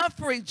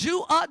free,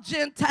 Jew or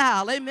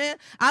Gentile. Amen.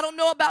 I don't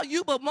know about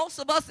you, but most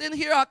of us in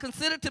here are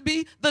considered to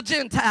be the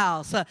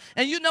Gentiles.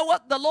 And you know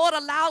what? The Lord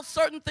allows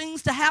certain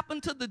things to happen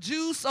to the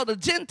Jews so the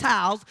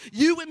Gentiles,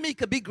 you and me,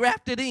 could be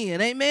grafted in.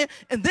 Amen.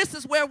 And this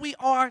is where we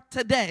are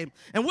today.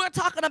 And we're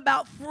talking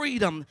about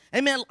freedom.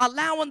 Amen.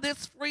 Allowing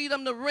this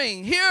freedom to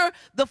ring. Here,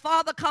 the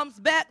Father comes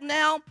back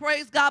now,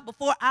 praise God,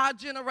 before our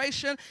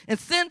generation and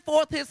send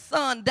forth his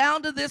Son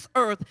down to this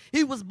earth.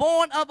 He was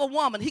born of a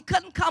woman. He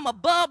couldn't come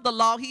above the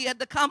law. He had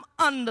to come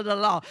under the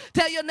law.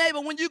 Tell your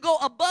neighbor, when you go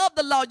above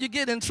the law, you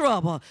get in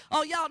trouble.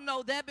 Oh, y'all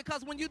know that,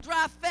 because when you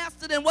drive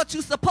faster than what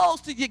you're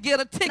supposed to, you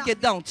get a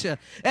ticket, don't you?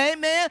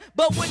 Amen.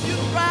 But when you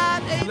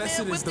ride, amen,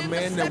 blessed is the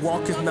man that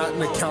walketh not in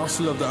the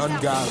counsel of the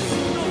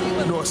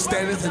ungodly, nor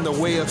standeth in the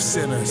way of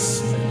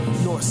sinners,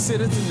 nor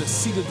sitteth in the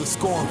seat of the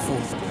scornful.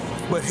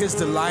 But his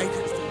delight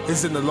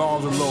is in the law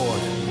of the Lord,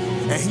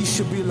 and he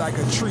should be like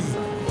a tree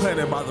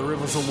planted by the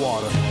rivers of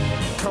water.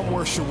 Come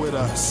worship with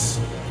us.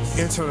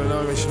 Enter the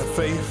denomination of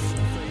faith,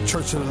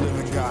 Church of the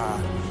Living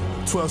God,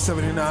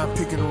 1279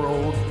 Pickens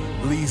Road,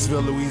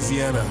 Leesville,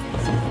 Louisiana,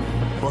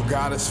 where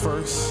God is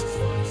first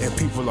and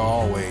people are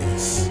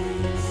always.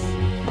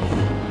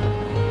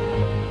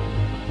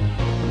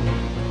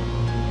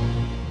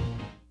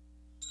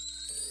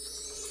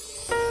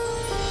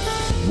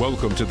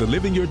 Welcome to the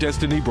Living Your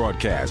Destiny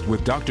broadcast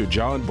with Dr.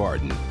 John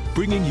Barton,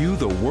 bringing you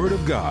the Word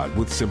of God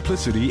with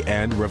simplicity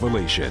and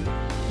revelation.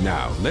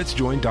 Now, let's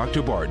join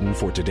Dr. Barton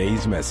for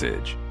today's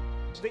message.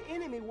 The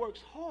enemy works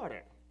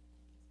harder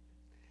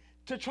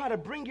to try to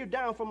bring you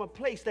down from a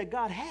place that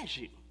God has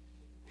you,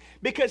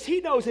 because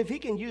he knows if he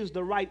can use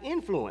the right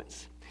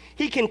influence,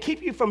 he can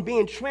keep you from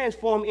being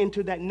transformed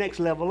into that next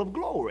level of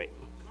glory.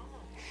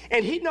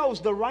 And he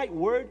knows the right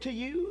word to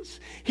use.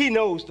 He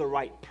knows the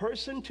right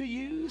person to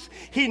use.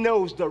 He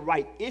knows the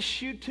right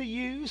issue to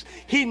use.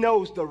 He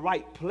knows the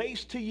right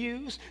place to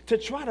use to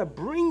try to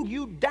bring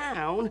you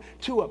down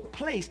to a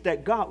place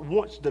that God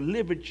wants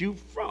delivered you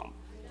from.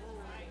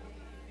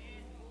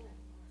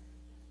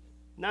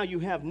 Now you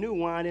have new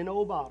wine in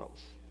old bottles.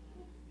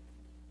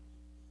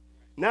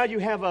 Now you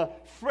have a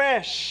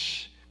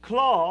fresh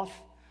cloth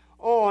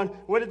on,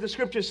 what did the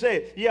scripture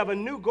say? You have a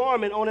new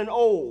garment on an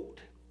old.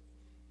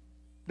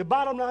 The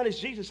bottom line is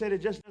Jesus said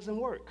it just doesn't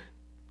work.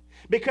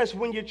 Because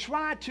when you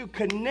try to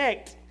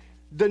connect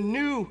the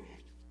new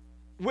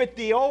with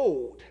the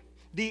old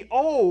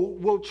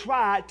will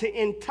try to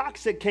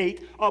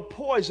intoxicate or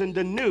poison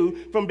the new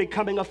from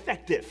becoming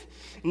effective.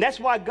 And that's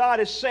why God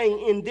is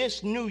saying in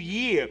this new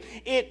year,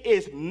 it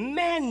is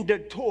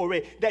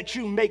mandatory that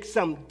you make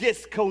some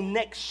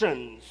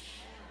disconnections.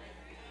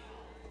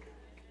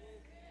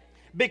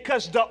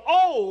 Because the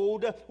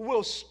old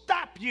will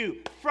stop you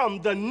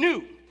from the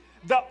new.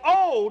 The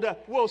old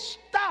will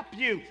stop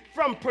you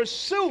from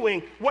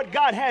pursuing what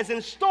God has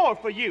in store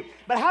for you.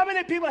 But how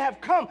many people have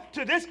come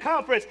to this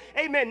conference,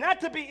 amen, not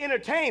to be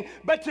entertained,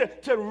 but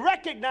to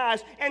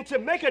recognize and to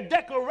make a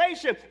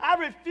declaration? I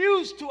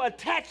refuse to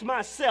attach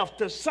myself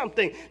to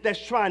something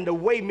that's trying to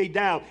weigh me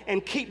down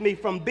and keep me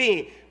from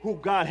being who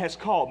God has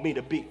called me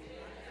to be.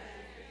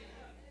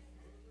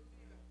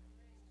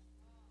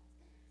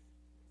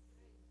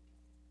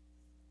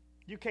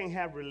 You can't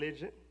have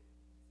religion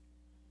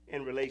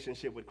in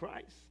relationship with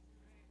Christ.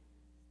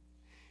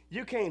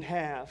 You can't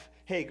have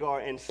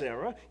Hagar and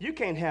Sarah. You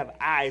can't have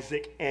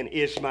Isaac and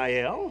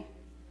Ishmael.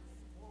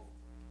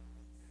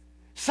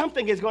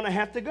 Something is going to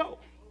have to go.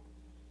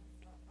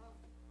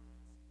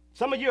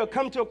 Some of you have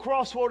come to a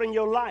crossroad in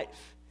your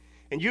life,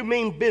 and you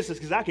mean business,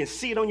 because I can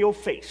see it on your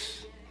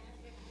face.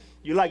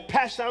 You're like,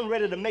 Pastor, I'm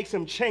ready to make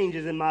some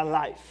changes in my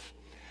life.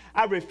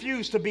 I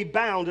refuse to be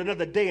bound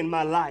another day in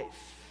my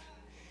life.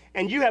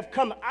 And you have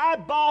come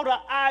eyeball to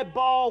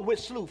eyeball with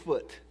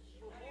Slewfoot.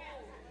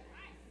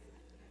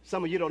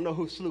 Some of you don't know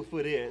who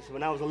Slewfoot is.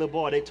 When I was a little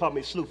boy, they taught me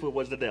Slewfoot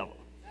was the devil,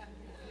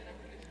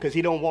 because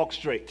he don't walk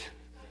straight.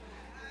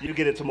 You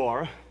get it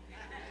tomorrow.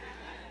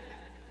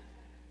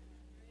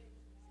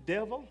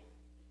 Devil,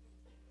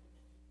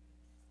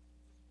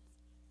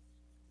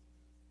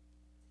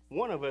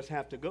 one of us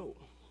have to go.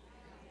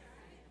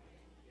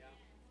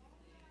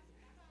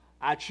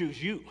 I choose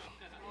you.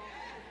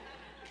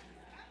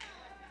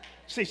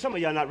 See, some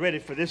of y'all not ready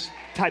for this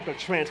type of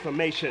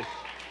transformation,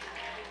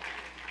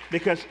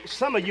 because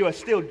some of you are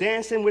still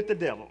dancing with the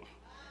devil,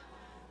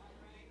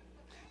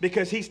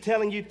 because he's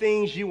telling you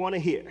things you want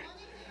to hear.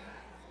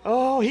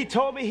 Oh, he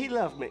told me he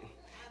loved me.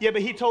 Yeah,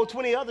 but he told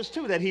 20 others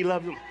too that he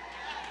loved them.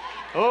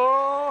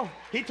 Oh,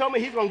 he told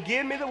me he's going to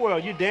give me the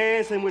world. You're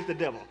dancing with the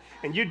devil,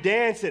 and you're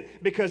dancing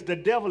because the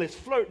devil is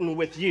flirting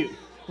with you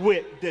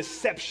with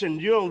deception.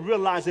 You don't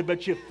realize it,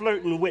 but you're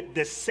flirting with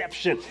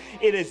deception.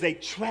 It is a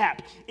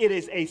trap. It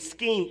is a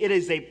scheme. It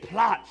is a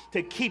plot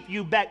to keep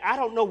you back. I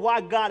don't know why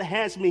God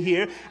has me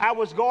here. I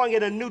was going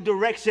in a new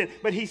direction,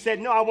 but he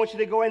said, no, I want you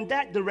to go in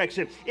that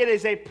direction. It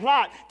is a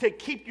plot to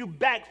keep you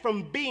back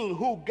from being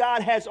who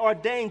God has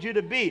ordained you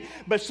to be.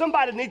 But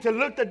somebody needs to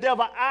look the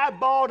devil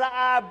eyeball to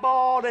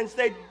eyeball and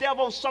say,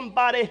 devil,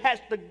 somebody has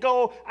to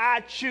go. I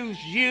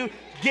choose you.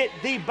 Get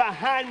thee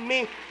behind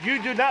me.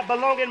 You do not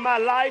belong in my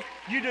life.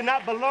 You do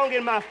not belong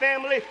in my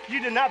family.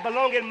 You do not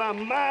belong in my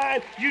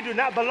mind. You do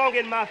not belong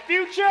in my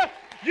future.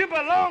 You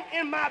belong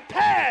in my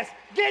past.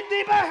 Get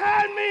thee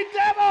behind me,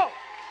 devil.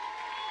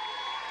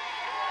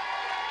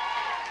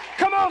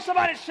 Come on,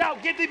 somebody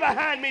shout, get thee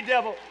behind me,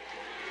 devil.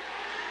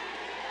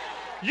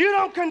 You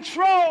don't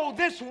control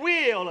this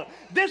wheel.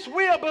 This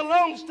wheel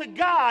belongs to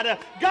God.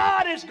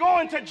 God is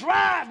going to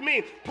drive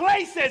me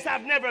places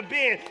I've never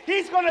been.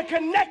 He's going to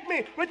connect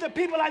me with the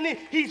people I need.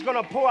 He's going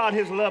to pour out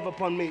his love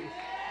upon me.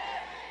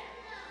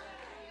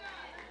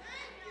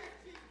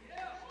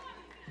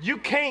 You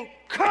can't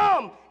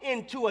come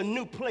into a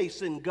new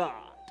place in God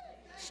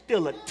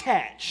still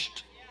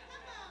attached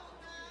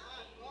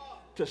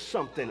to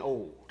something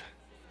old.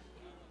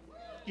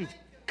 You've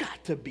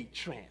got to be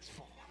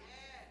transformed.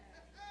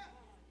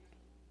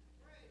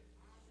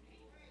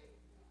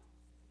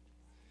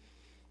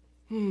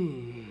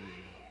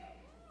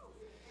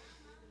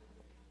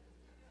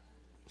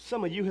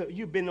 Some of you,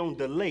 you've been on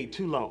delay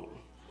too long.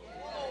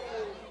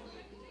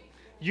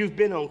 You've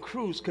been on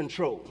cruise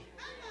control.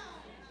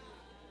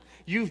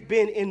 You've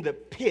been in the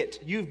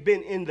pit. You've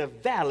been in the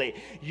valley.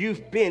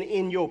 You've been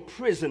in your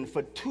prison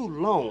for too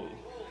long.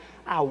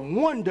 I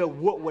wonder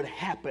what would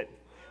happen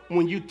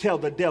when you tell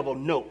the devil,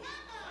 no,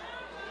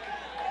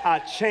 I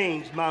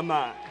changed my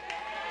mind.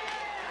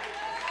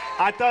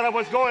 I thought I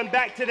was going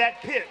back to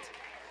that pit,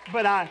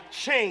 but I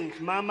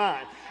changed my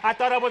mind. I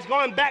thought I was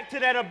going back to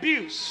that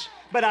abuse,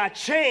 but I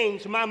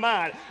changed my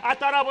mind. I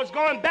thought I was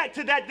going back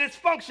to that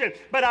dysfunction,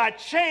 but I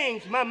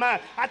changed my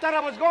mind. I thought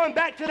I was going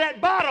back to that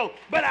bottle,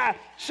 but I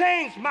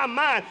changed my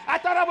mind. I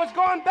thought I was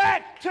going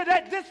back to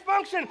that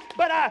dysfunction,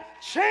 but I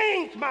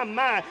changed my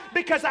mind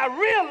because I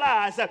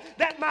realized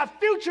that my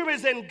future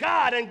is in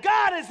God and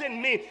God is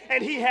in me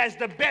and he has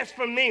the best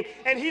for me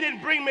and he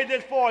didn't bring me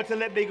this far to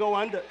let me go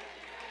under.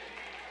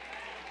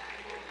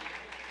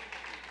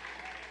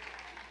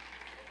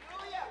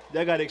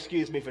 They got to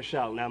excuse me for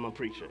shouting. I'm a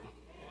preacher.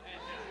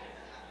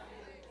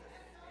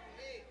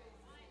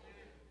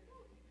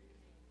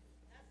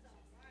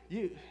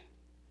 You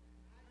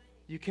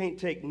can't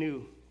take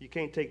new. You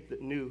can't take the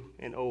new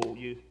and old.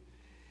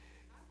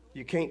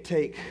 You can't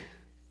take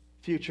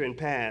future and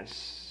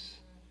past.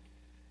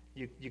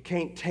 You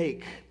can't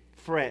take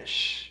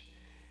fresh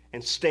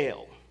and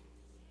stale.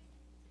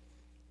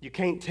 You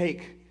can't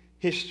take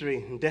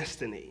history and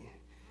destiny.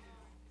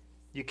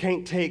 You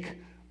can't take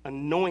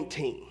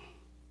anointing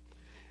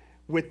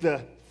with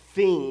the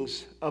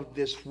things of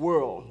this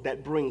world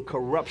that bring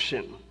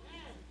corruption.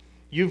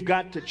 You've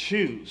got to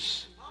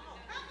choose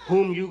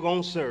whom you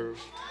gonna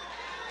serve.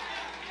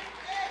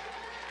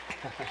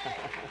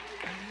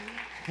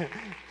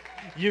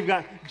 You've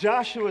got,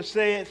 Joshua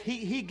said,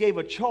 he gave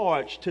a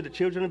charge to the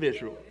children of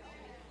Israel.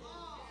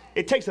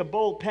 It takes a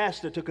bold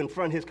pastor to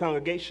confront his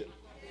congregation.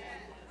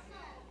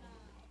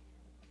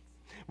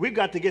 We've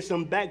got to get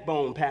some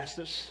backbone,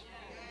 pastors.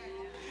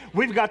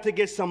 We've got to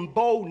get some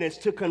boldness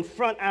to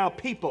confront our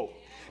people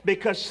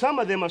because some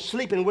of them are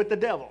sleeping with the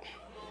devil.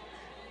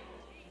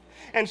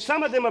 And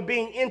some of them are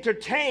being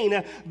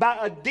entertained by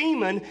a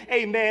demon,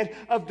 amen,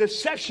 of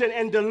deception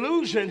and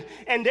delusion.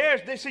 And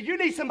they say, you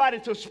need somebody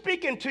to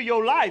speak into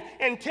your life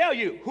and tell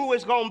you who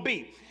it's going to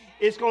be.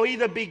 It's going to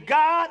either be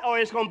God or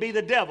it's going to be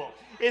the devil.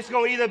 It's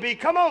going to either be,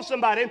 come on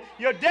somebody,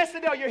 your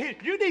destiny or your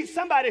history. You need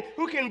somebody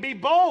who can be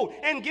bold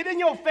and get in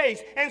your face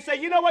and say,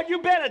 you know what,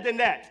 you're better than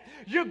that.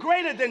 You're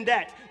greater than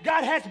that.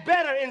 God has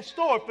better in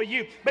store for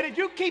you. But if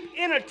you keep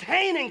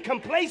entertaining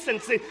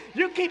complacency,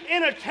 you keep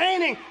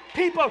entertaining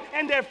people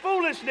and their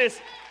foolishness,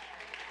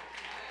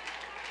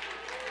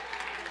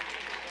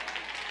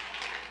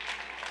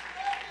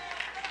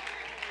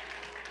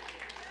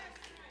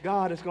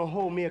 God is going to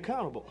hold me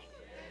accountable.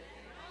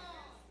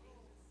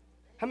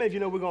 How many of you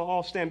know we're going to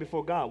all stand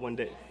before God one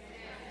day?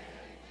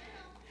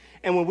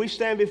 And when we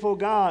stand before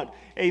God,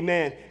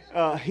 amen,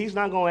 he's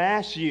not going to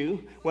ask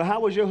you, well, how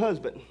was your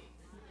husband?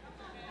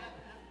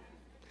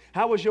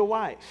 How was your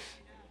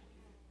wife?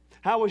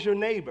 How was your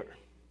neighbor?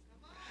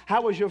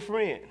 How was your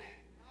friend?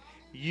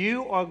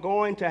 You are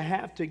going to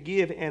have to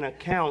give an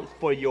account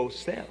for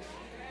yourself.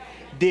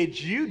 Did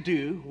you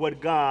do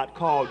what God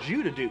called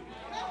you to do?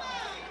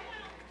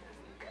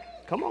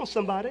 Come on,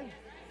 somebody.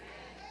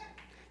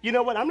 You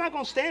know what? I'm not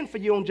going to stand for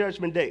you on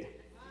Judgment Day.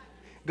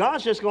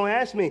 God's just going to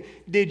ask me,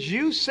 did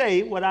you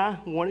say what I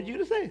wanted you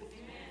to say?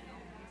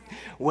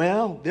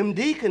 Well, them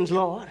deacons,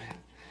 Lord,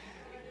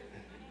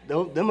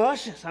 them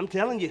ushers, I'm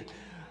telling you,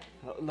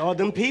 Lord,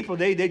 them people,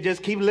 they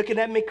just keep looking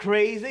at me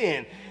crazy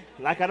and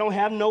like I don't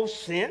have no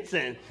sense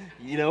and,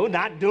 you know,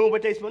 not doing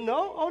what they supposed to.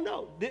 No, oh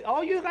no.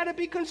 All you got to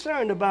be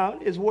concerned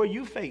about is were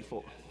you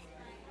faithful?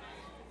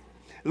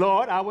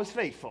 Lord, I was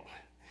faithful.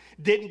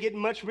 Didn't get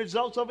much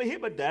results over here,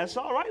 but that's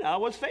all right. I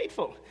was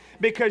faithful.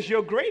 Because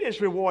your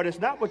greatest reward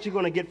is not what you're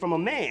going to get from a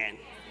man.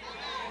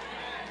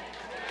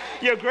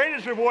 Your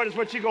greatest reward is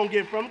what you're going to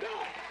get from God.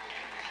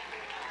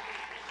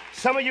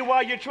 Some of you,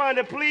 while you're trying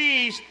to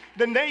please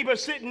the neighbor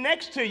sitting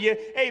next to you,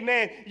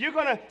 amen, you're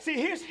going to, see,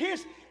 here's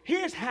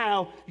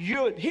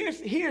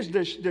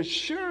the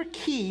sure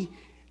key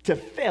to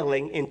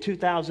failing in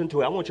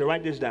 2012. I want you to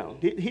write this down.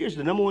 Here's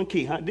the number one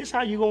key. This is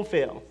how you're going to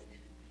fail.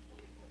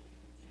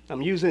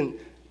 I'm using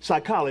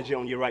psychology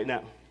on you right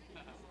now.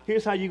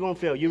 Here's how you're going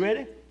to fail. You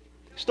ready?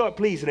 Start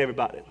pleasing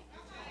everybody.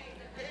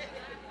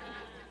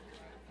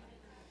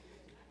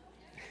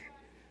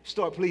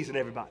 Start pleasing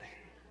everybody.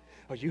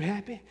 Are you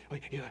happy? Are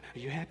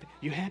you happy?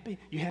 You happy?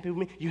 You happy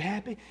with me? You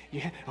happy?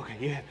 You happy? Okay,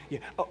 you happy? Yeah.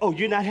 Oh,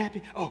 you're not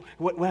happy? Oh,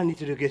 what I need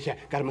to do?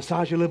 Got to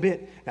massage you a little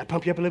bit? Got to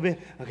pump you up a little bit?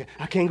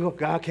 Okay,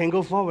 God can't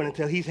go forward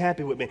until he's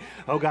happy with me.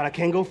 Oh, God, I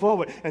can't go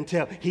forward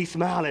until he's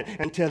smiling,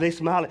 until they're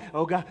smiling.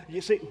 Oh, God,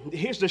 you see,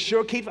 here's the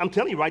sure key. I'm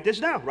telling you, write this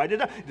down. Write it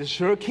down. The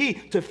sure key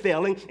to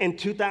failing in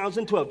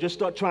 2012. Just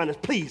start trying to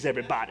please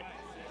everybody.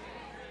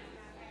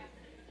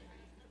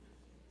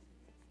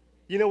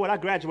 You know what? I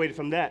graduated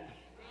from that.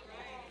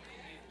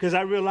 Because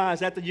I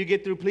realized after you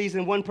get through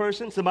pleasing one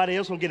person, somebody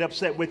else will get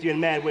upset with you and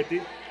mad with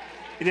you.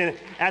 And then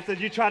after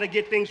you try to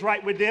get things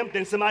right with them,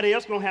 then somebody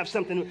else going to have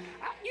something.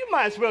 You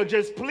might as well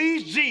just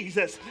please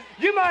Jesus.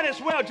 You might as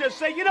well just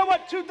say, you know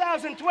what,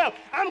 2012,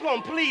 I'm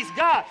going to please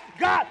God.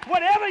 God,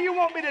 whatever you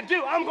want me to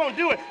do, I'm going to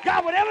do it.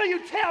 God, whatever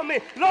you tell me,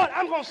 Lord,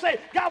 I'm going to say,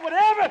 God,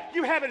 whatever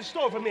you have in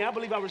store for me, I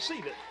believe I'll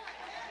receive it.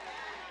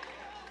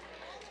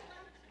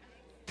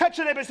 Touch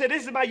your neighbor and say,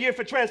 this is my year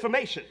for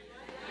transformation.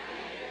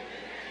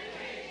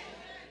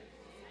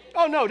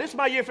 Oh, no, this is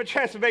my year for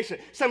transformation.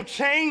 Some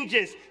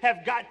changes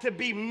have got to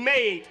be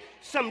made.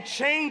 Some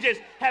changes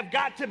have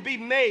got to be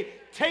made.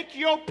 Take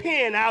your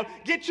pen out,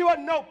 get you a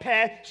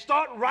notepad,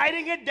 start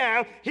writing it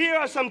down. Here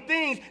are some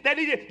things that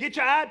need to get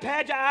your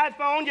iPad, your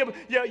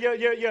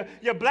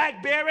iPhone, your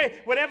BlackBerry,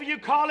 whatever you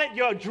call it,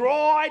 your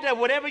Droid, or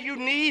whatever you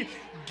need.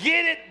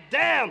 Get it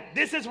down.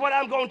 This is what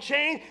I'm going to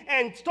change,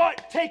 and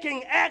start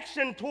taking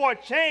action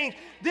toward change.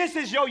 This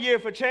is your year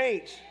for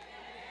change.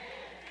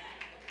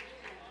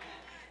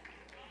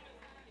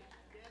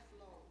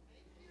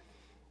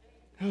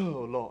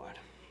 Oh, Lord.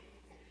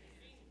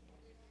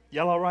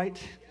 Y'all all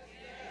right?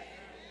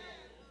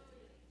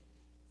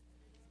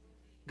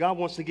 God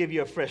wants to give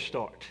you a fresh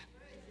start.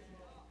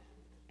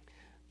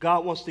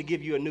 God wants to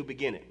give you a new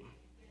beginning.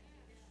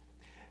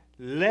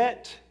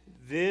 Let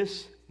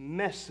this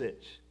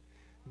message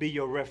be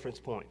your reference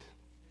point.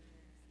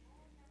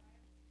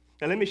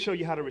 Now, let me show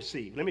you how to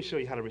receive. Let me show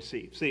you how to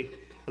receive. See,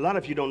 a lot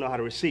of you don't know how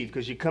to receive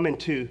because you come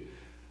into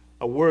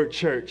a word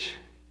church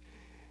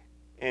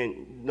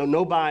and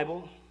no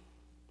Bible,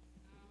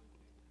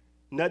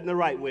 nothing to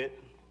write with,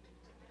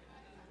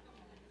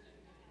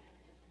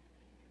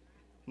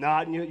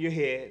 nodding your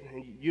head,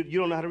 and you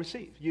don't know how to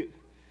receive.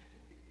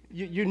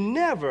 You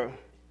never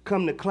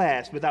come to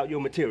class without your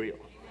material.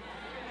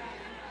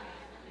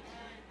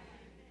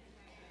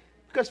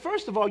 Because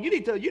first of all, you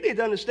need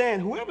to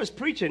understand whoever's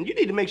preaching, you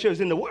need to make sure it's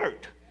in the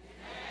Word.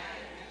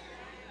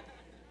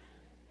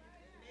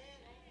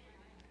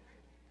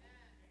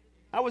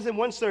 I was in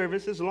one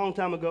service, this is a long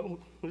time ago,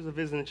 it was a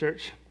visiting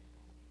church.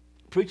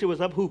 Preacher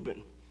was up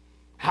hooping,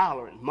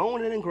 hollering,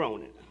 moaning and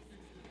groaning.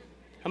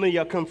 How many of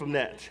y'all come from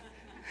that?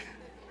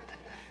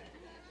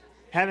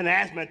 Having an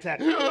asthma attack.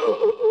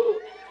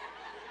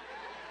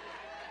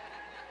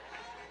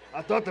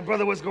 I thought the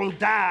brother was going to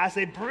die. I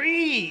said,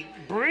 breathe,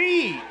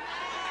 breathe.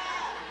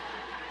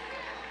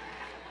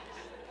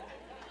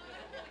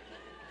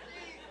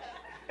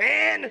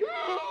 And,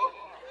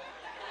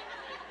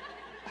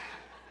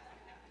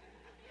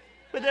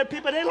 but there are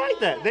people, they like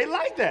that. They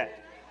like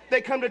that.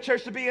 They come to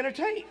church to be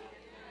entertained.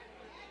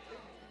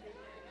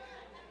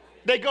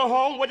 They go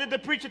home, what did the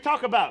preacher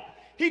talk about?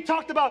 He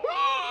talked about,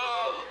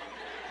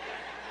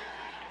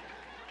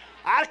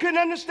 I couldn't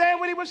understand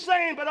what he was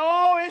saying, but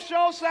oh, it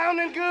sure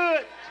sounding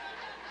good.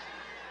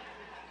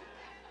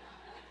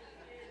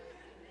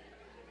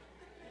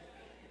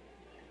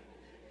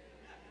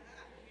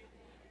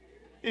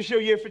 It's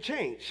your year for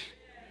change.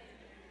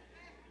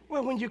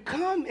 Well, when you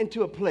come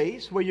into a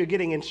place where you're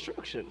getting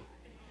instruction,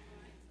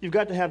 you've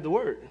got to have the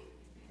word.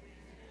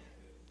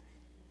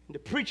 The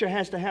preacher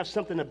has to have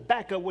something to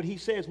back up what he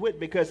says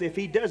with, because if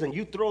he doesn't,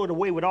 you throw it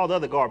away with all the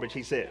other garbage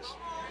he says.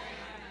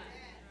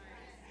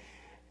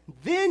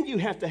 Then you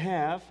have to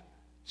have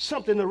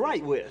something to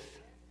write with,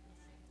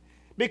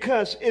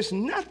 because it's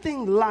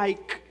nothing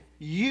like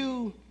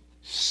you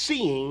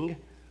seeing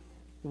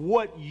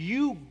what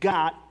you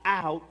got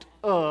out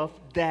of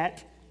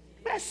that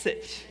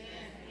message.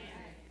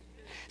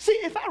 See,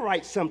 if I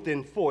write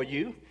something for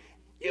you,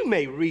 you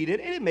may read it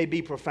and it may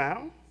be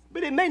profound,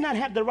 but it may not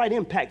have the right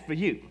impact for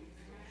you.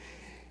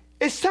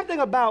 It's something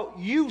about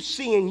you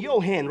seeing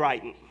your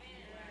handwriting.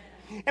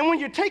 And when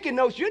you're taking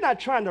notes, you're not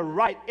trying to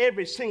write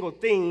every single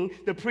thing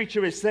the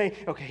preacher is saying.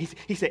 Okay,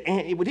 he said,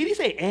 and, did he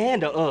say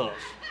and or of?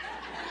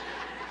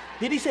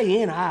 Did he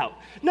say in or out?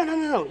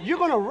 No. You're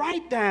going to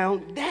write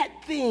down that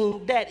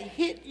thing that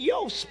hit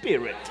your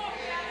spirit.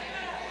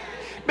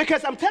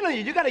 Because I'm telling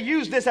you, you got to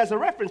use this as a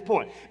reference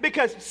point.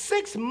 Because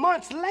 6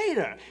 months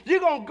later, you're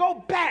going to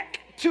go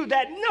back to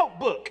that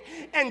notebook.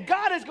 And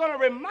God is going to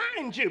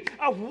remind you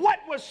of what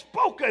was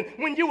spoken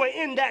when you were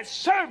in that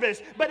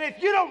service. But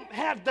if you don't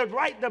have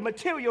the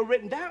material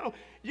written down,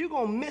 you're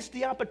going to miss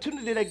the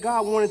opportunity that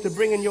God wanted to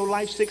bring in your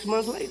life 6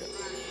 months later.